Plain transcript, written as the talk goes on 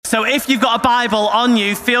So if you've got a Bible on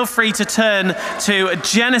you, feel free to turn to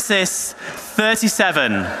Genesis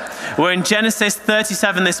 37. We're in Genesis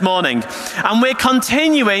 37 this morning, and we're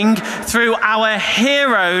continuing through our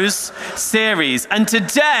Heroes series. And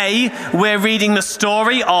today we're reading the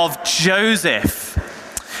story of Joseph.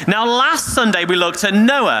 Now, last Sunday we looked at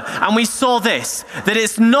Noah, and we saw this, that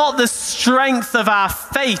it's not the strength of our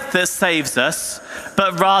faith that saves us,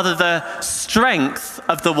 but rather the strength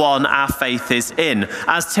of the one our faith is in.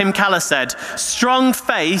 As Tim Keller said, strong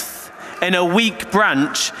faith in a weak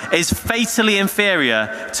branch is fatally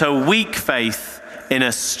inferior to weak faith in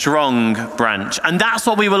a strong branch. And that's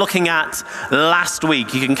what we were looking at last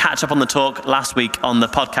week. You can catch up on the talk last week on the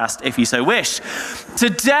podcast if you so wish.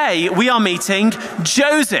 Today, we are meeting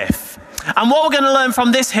Joseph. And what we're going to learn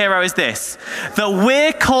from this hero is this, that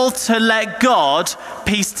we're called to let God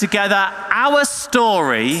piece together our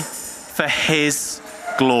story for his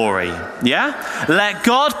glory. Yeah? Let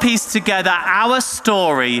God piece together our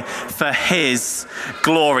story for his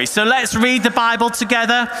glory. So let's read the Bible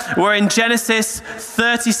together. We're in Genesis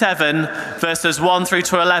 37, verses 1 through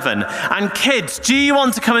to 11. And kids, do you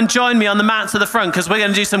want to come and join me on the mats at the front? Because we're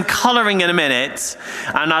going to do some coloring in a minute.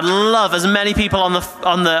 And I'd love as many people on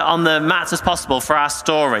the mats as possible for our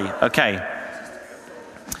story. Okay.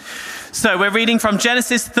 So we're reading from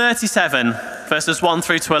Genesis 37, verses 1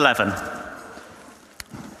 through to 11.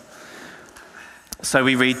 So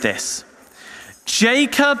we read this.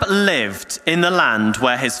 Jacob lived in the land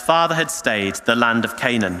where his father had stayed, the land of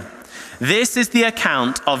Canaan. This is the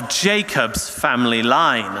account of Jacob's family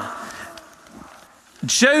line.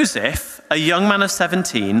 Joseph, a young man of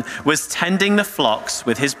 17, was tending the flocks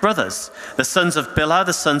with his brothers, the sons of Bilhah,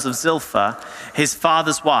 the sons of Zilpah, his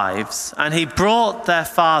father's wives, and he brought their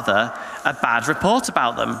father a bad report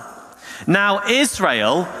about them. Now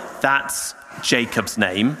Israel, that's Jacob's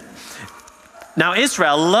name, Now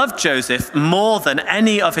Israel loved Joseph more than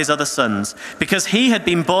any of his other sons, because he had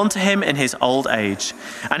been born to him in his old age.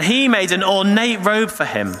 And he made an ornate robe for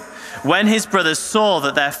him. When his brothers saw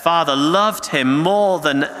that their father loved him more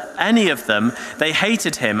than any of them, they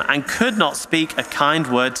hated him and could not speak a kind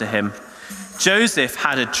word to him. Joseph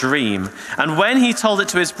had a dream, and when he told it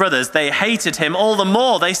to his brothers, they hated him all the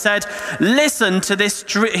more. They said, listen to this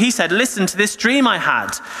dream I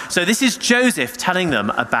had. So this is Joseph telling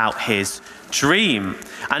them about his dream.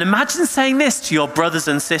 And imagine saying this to your brothers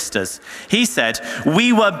and sisters. He said,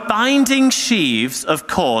 we were binding sheaves of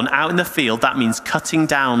corn out in the field. That means cutting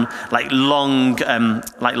down like long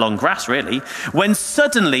grass, really. When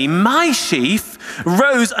suddenly my sheaf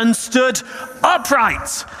rose and stood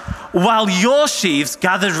upright, while your sheaves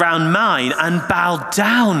gathered round mine and bowed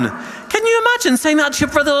down. Can you imagine saying that to your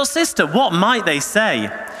brother or sister? What might they say?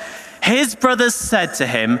 His brothers said to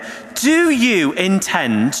him, do you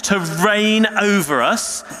intend to reign over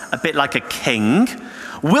us, a bit like a king?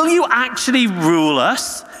 Will you actually rule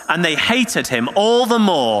us? And they hated him all the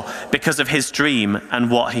more because of his dream and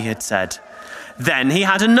what he had said. Then he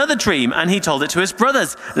had another dream, and he told it to his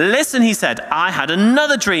brothers. Listen, he said, I had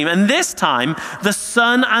another dream, and this time the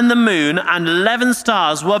sun and the moon and 11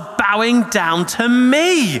 stars were bowing down to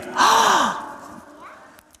me.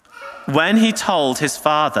 When he told his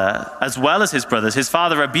father, as well as his brothers, his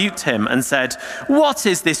father rebuked him and said, what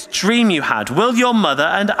is this dream you had? Will your mother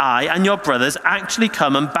and I and your brothers actually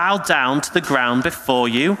come and bow down to the ground before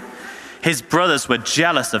you? His brothers were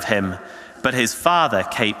jealous of him, but his father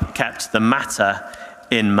kept the matter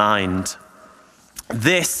in mind.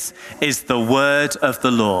 This is the word of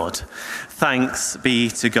the Lord. Thanks be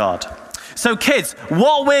to God. So kids,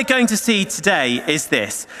 what we're going to see today is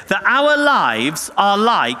this, that our lives are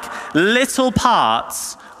like little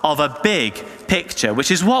parts of a big picture, which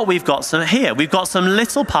is what we've got some here. We've got some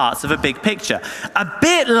little parts of a big picture, a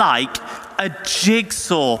bit like a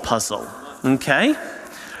jigsaw puzzle, okay?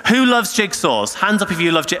 Who loves jigsaws? Hands up if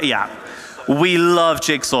you love yeah. We love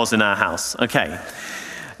jigsaws in our house. Okay.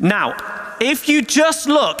 Now, if you just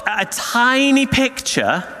look at a tiny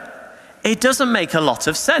picture, it doesn't make a lot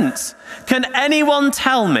of sense. Can anyone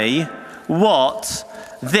tell me what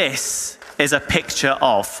this is a picture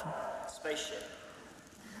of? Spaceship.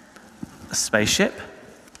 A spaceship?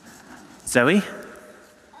 Zoe?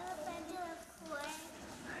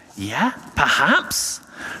 Yeah, perhaps.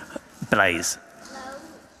 Blaze?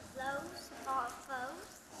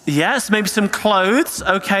 Yes, maybe some clothes.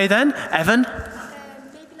 Okay then. Evan? Maybe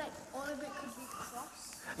like all of it could be the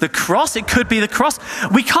cross. The cross? It could be the cross.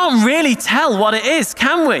 We can't really tell what it is,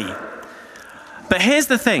 can we? But here's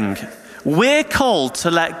the thing. We're called to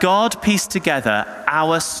let God piece together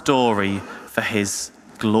our story for his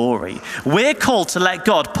glory. We're called to let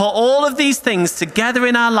God put all of these things together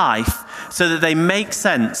in our life so that they make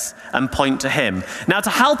sense and point to him. Now, to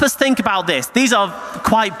help us think about this, these are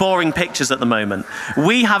quite boring pictures at the moment.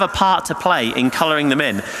 We have a part to play in coloring them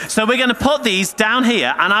in. So we're going to put these down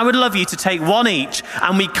here, and I would love you to take one each,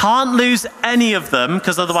 and we can't lose any of them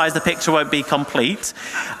because otherwise the picture won't be complete.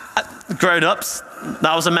 Grown-ups,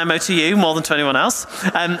 that was a memo to you more than to anyone else.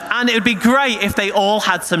 And it would be great if they all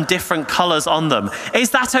had some different colors on them.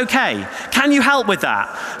 Is that okay? Can you help with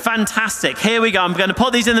that? Fantastic. Here we go. I'm going to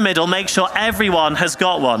put these in the middle, make sure everyone has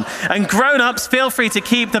got one. And grown-ups, feel free to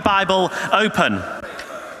keep the Bible open.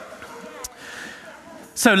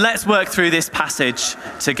 So let's work through this passage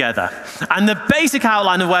together. And the basic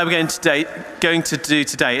outline of where we're going to do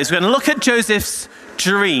today is we're going to look at Joseph's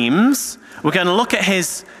dreams. We're going to look at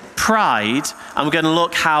his pride, and we're going to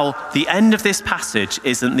look how the end of this passage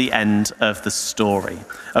isn't the end of the story.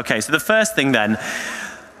 Okay, so the first thing then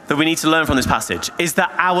that we need to learn from this passage is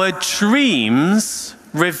that our dreams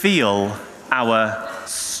reveal our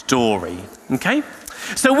story. Okay?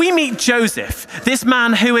 So we meet Joseph, this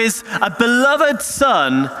man who is a beloved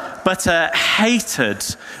son, but a hated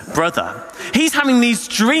brother. He's having these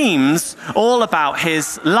dreams all about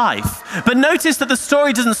his life. But notice that the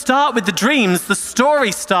story doesn't start with the dreams. The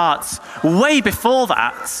story starts way before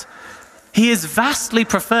that. He is vastly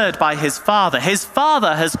preferred by his father. His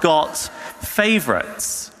father has got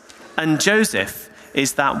favorites, and Joseph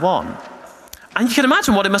is that one. And you can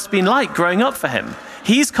imagine what it must have been like growing up for him.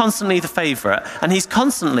 He's constantly the favorite, and he's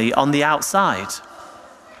constantly on the outside.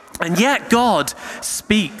 And yet God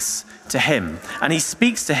speaks to him, and he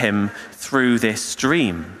speaks to him through this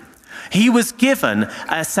dream. He was given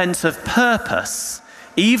a sense of purpose,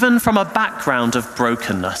 even from a background of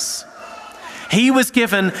brokenness. He was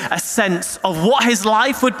given a sense of what his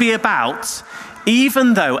life would be about,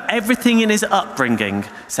 even though everything in his upbringing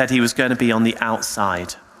said he was going to be on the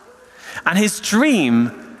outside. And his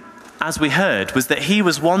dream, as we heard, was that he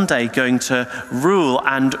was one day going to rule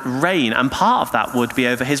and reign, and part of that would be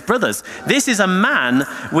over his brothers. This is a man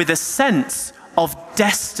with a sense of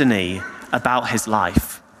destiny about his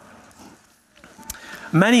life.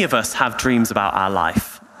 Many of us have dreams about our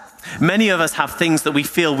life. Many of us have things that we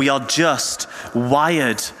feel we are just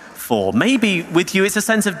wired for. Maybe with you it's a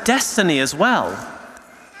sense of destiny as well.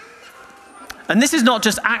 And this is not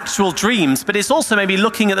just actual dreams, but it's also maybe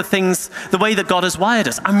looking at the things, the way that God has wired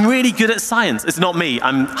us. I'm really good at science. It's not me.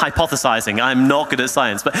 I'm hypothesizing. I'm not good at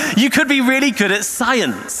science. But you could be really good at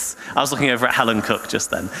science. I was looking over at Helen Cook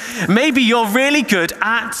just then. Maybe you're really good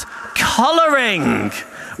at coloring.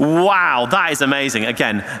 Wow, that is amazing.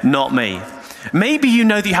 Again, not me. Maybe you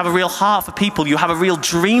know that you have a real heart for people. You have a real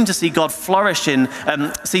dream to see God flourish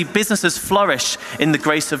see businesses flourish in the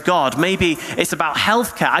grace of God. Maybe it's about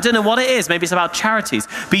healthcare. I don't know what it is. Maybe it's about charities.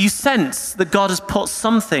 But you sense that God has put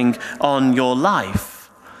something on your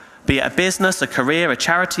life. Be it a business, a career, a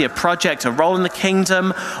charity, a project, a role in the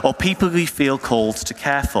kingdom, or people you feel called to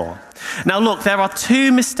care for. Now look, there are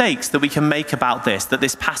two mistakes that we can make about this, that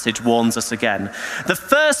this passage warns us again. The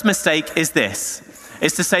first mistake is this.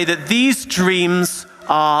 Is to say that these dreams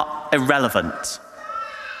are irrelevant.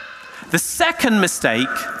 The second mistake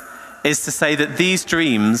is to say that these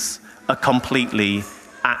dreams are completely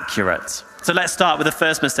accurate. So let's start with the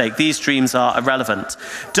first mistake. These dreams are irrelevant.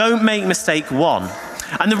 Don't make mistake one.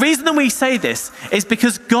 And the reason that we say this is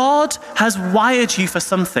because God has wired you for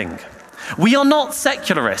something. We are not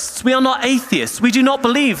secularists. We are not atheists. We do not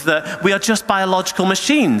believe that we are just biological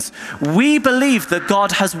machines. We believe that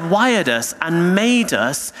God has wired us and made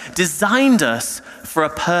us, designed us for a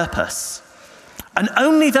purpose. And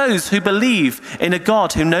only those who believe in a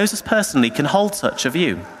God who knows us personally can hold such a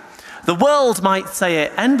view. The world might say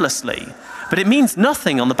it endlessly, but it means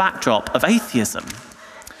nothing on the backdrop of atheism.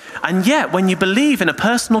 And yet, when you believe in a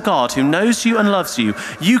personal God who knows you and loves you,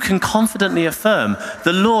 you can confidently affirm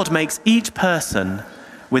the Lord makes each person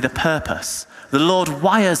with a purpose. The Lord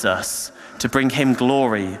wires us to bring him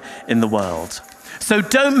glory in the world. So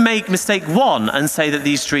don't make mistake one and say that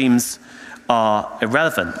these dreams are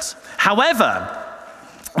irrelevant. However,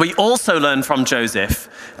 we also learn from Joseph,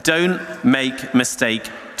 don't make mistake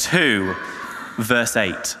two, verse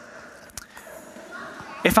 8.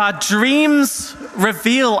 If our dreams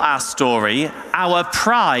reveal our story, our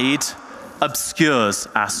pride obscures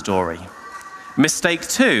our story. Mistake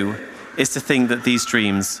two is to think that these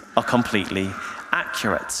dreams are completely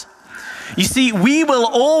accurate. You see, we will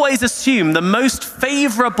always assume the most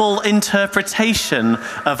favorable interpretation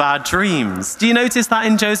of our dreams. Do you notice that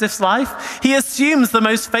in Joseph's life? He assumes the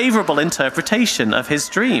most favorable interpretation of his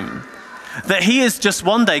dream. That he is just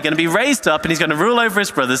one day going to be raised up and he's going to rule over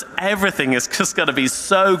his brothers. Everything is just going to be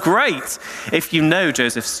so great. If you know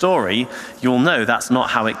Joseph's story, you'll know that's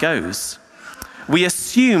not how it goes. We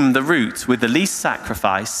assume the route with the least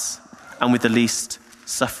sacrifice and with the least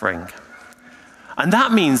suffering. And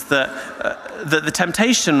that means that the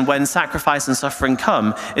temptation when sacrifice and suffering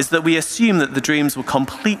come is that we assume that the dreams were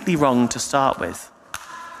completely wrong to start with.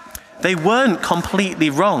 They weren't completely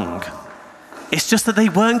wrong. It's just that they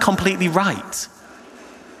weren't completely right.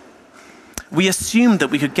 We assumed that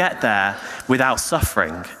we could get there without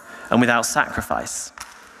suffering and without sacrifice.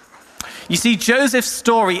 You see, Joseph's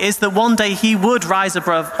story is that one day he would rise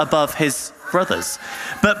above his brothers,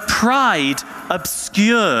 but pride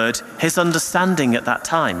obscured his understanding at that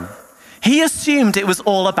time. He assumed it was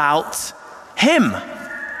all about him.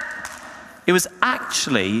 It was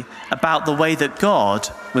actually about the way that God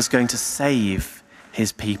was going to save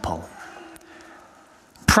his people.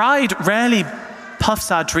 Pride rarely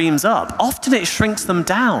puffs our dreams up. Often it shrinks them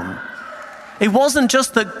down. It wasn't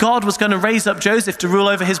just that God was going to raise up Joseph to rule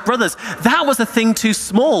over his brothers. That was a thing too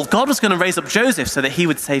small. God was going to raise up Joseph so that he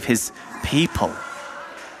would save his people.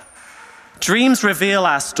 Dreams reveal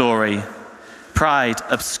our story. Pride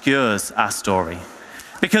obscures our story.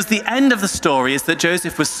 Because the end of the story is that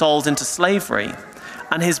Joseph was sold into slavery,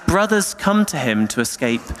 and his brothers come to him to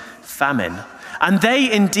escape famine. And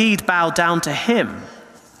they indeed bow down to him.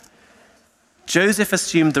 Joseph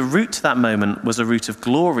assumed the route to that moment was a route of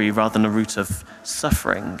glory rather than a route of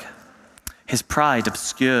suffering. His pride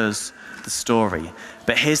obscures the story.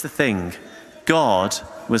 But here's the thing. God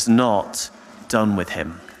was not done with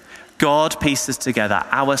him. God pieces together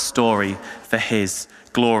our story for his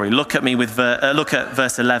glory. Look at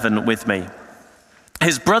verse 11 with me.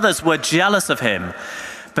 His brothers were jealous of him,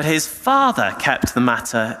 but his father kept the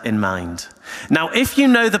matter in mind. Now, if you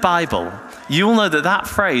know the Bible, you'll know that that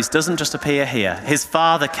phrase doesn't just appear here. His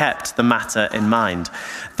father kept the matter in mind.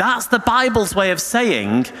 That's the Bible's way of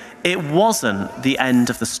saying it wasn't the end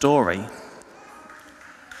of the story.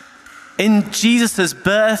 In Jesus'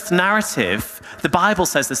 birth narrative, the Bible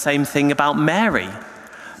says the same thing about Mary.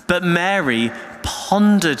 But Mary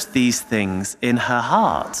pondered these things in her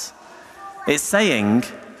heart. It's saying,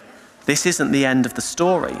 this isn't the end of the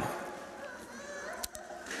story.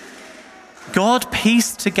 God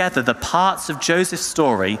pieced together the parts of Joseph's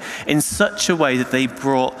story in such a way that they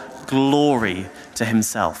brought glory to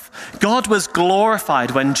himself. God was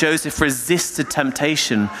glorified when Joseph resisted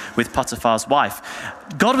temptation with Potiphar's wife.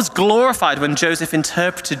 God was glorified when Joseph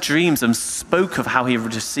interpreted dreams and spoke of how he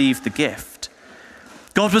would receive the gift.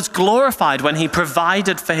 God was glorified when he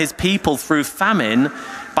provided for his people through famine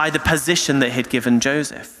by the position that he'd given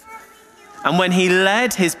Joseph. And when he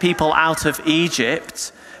led his people out of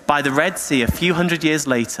Egypt by the Red Sea a few hundred years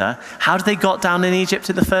later, how did they got down in Egypt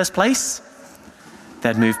in the first place?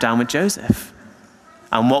 They'd moved down with Joseph.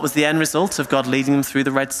 And what was the end result of God leading them through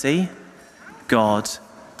the Red Sea? God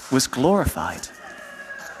was glorified.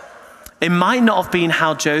 It might not have been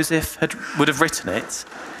how Joseph would have written it,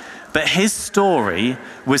 but his story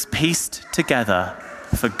was pieced together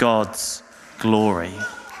for God's glory.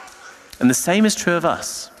 And the same is true of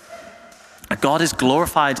us. God is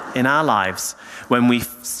glorified in our lives when we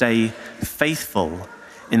stay faithful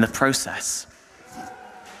in the process.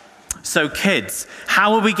 So kids,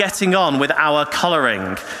 how are we getting on with our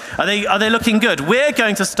colouring? Are they looking good? We're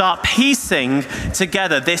going to start piecing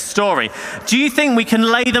together this story. Do you think we can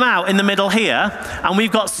lay them out in the middle here? And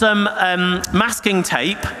we've got some masking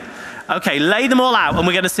tape. Okay, lay them all out and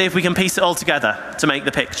we're going to see if we can piece it all together to make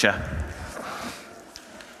the picture.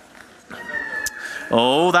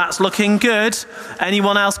 Oh, that's looking good.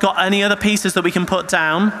 Anyone else got any other pieces that we can put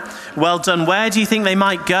down? Well done. Where do you think they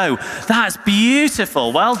might go? That's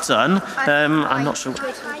beautiful. Well done. I'm not sure.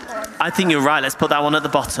 I think you're right. Let's put that one at the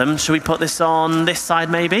bottom. Should we put this on this side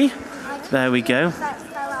maybe? There we go.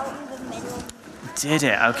 Did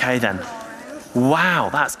it? Okay then. Wow,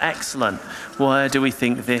 that's excellent. Where do we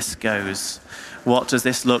think this goes? What does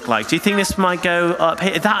this look like? Do you think this might go up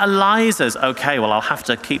here? That Eliza's. Okay, well, I'll have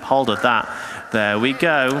to keep hold of that. There we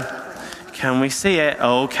go. Can we see it?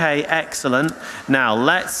 Okay, excellent. Now,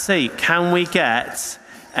 let's see. Can we get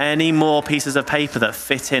any more pieces of paper that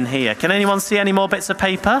fit in here? Can anyone see any more bits of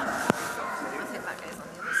paper?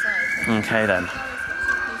 Okay, then.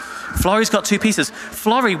 Florrie's got two pieces.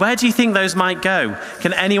 Florrie, where do you think those might go?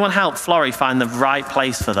 Can anyone help Florrie find the right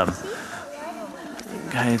place for them?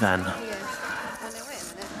 Okay, then.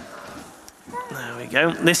 There we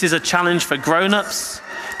go. This is a challenge for grown-ups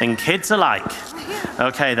and kids alike.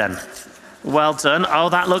 Okay, then. Well done. Oh,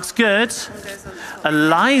 that looks good.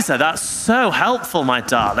 Eliza, that's so helpful, my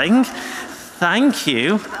darling. Thank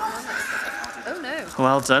you.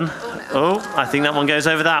 Well done. Oh, I think that one goes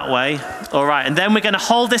over that way. All right, and then we're going to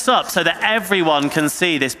hold this up so that everyone can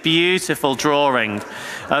see this beautiful drawing.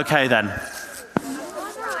 Okay, then.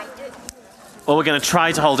 Well, we're going to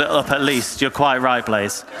try to hold it up at least. You're quite right,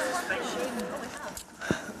 Blaze.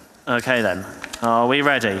 Okay, then. Are we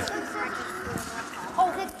ready?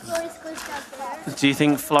 Do you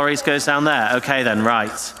think Florrie's goes down there? Okay, then,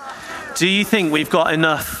 right. Do you think we've got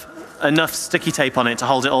enough sticky tape on it to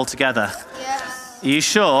hold it all together? Yes. Are you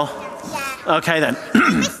sure? Yeah. Okay, then.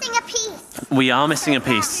 We're missing a piece. We are missing a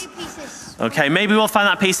piece. Okay, maybe we'll find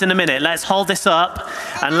that piece in a minute. Let's hold this up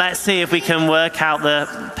and let's see if we can work out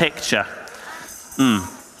the picture.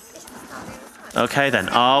 Okay, then.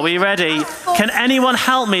 Are we ready? Can anyone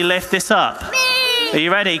help me lift this up? Me. Are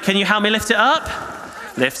you ready? Can you help me lift it up?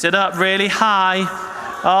 Lift it up really high.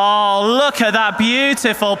 Oh, look at that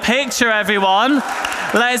beautiful picture, everyone.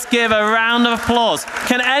 Let's give a round of applause.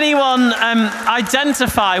 Can anyone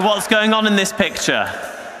identify what's going on in this picture?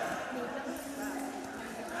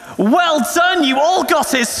 Well done, you all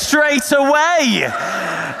got it straight away.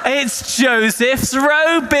 It's Joseph's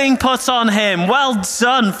robe being put on him. Well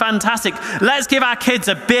done, fantastic. Let's give our kids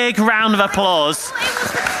a big round of applause.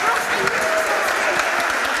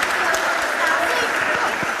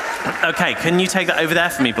 Okay, can you take that over there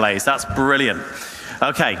for me, Blaze? That's brilliant.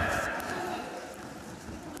 Okay.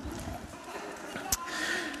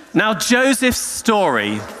 Now, Joseph's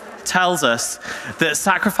story tells us that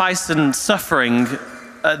sacrifice and suffering,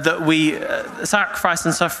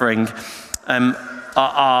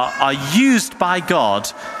 are used by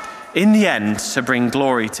God in the end to bring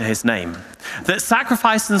glory to his name. That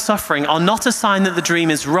sacrifice and suffering are not a sign that the dream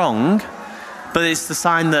is wrong, but it's the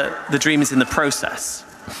sign that the dream is in the process.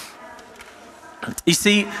 You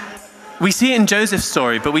see, we see it in Joseph's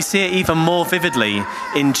story, but we see it even more vividly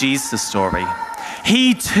in Jesus' story.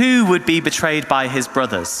 He too would be betrayed by his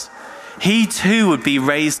brothers. He too would be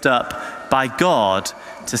raised up by God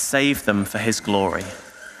to save them for his glory.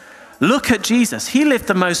 Look at Jesus. He lived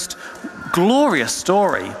the most glorious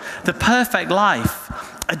story, the perfect life,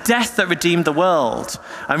 a death that redeemed the world,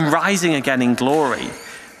 and rising again in glory.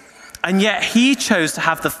 And yet he chose to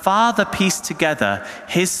have the Father piece together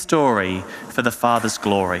his story for the Father's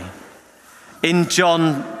glory. In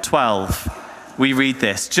John 12, we read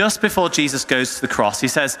this. Just before Jesus goes to the cross, he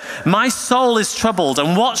says, "My soul is troubled,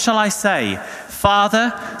 and what shall I say?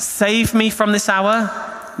 Father, save me from this hour?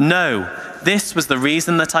 No, this was the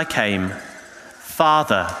reason that I came.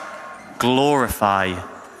 Father, glorify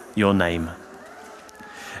your name."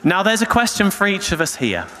 Now there's a question for each of us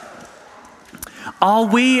here. Are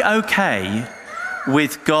we okay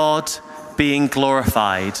with God being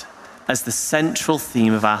glorified as the central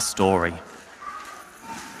theme of our story?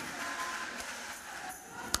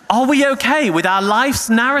 Are we okay with our life's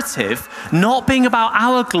narrative not being about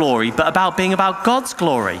our glory, but being about God's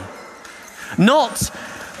glory? Not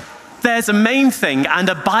there's a main thing and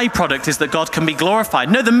a byproduct is that God can be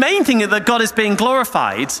glorified. No, the main thing is that God is being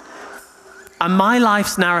glorified, and my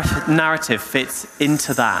life's narrative fits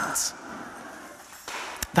into that.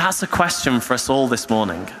 That's a question for us all this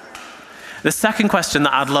morning. The second question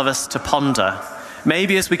that I'd love us to ponder,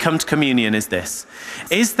 maybe as we come to communion, is this.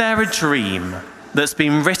 Is there a dream that's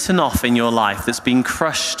been written off in your life, that's been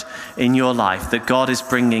crushed in your life, that God is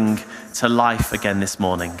bringing to life again this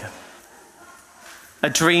morning? A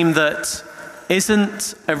dream that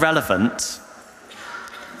isn't irrelevant,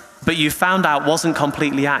 but you found out wasn't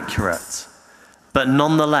completely accurate, but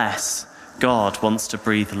nonetheless, God wants to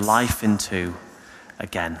breathe life into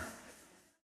again.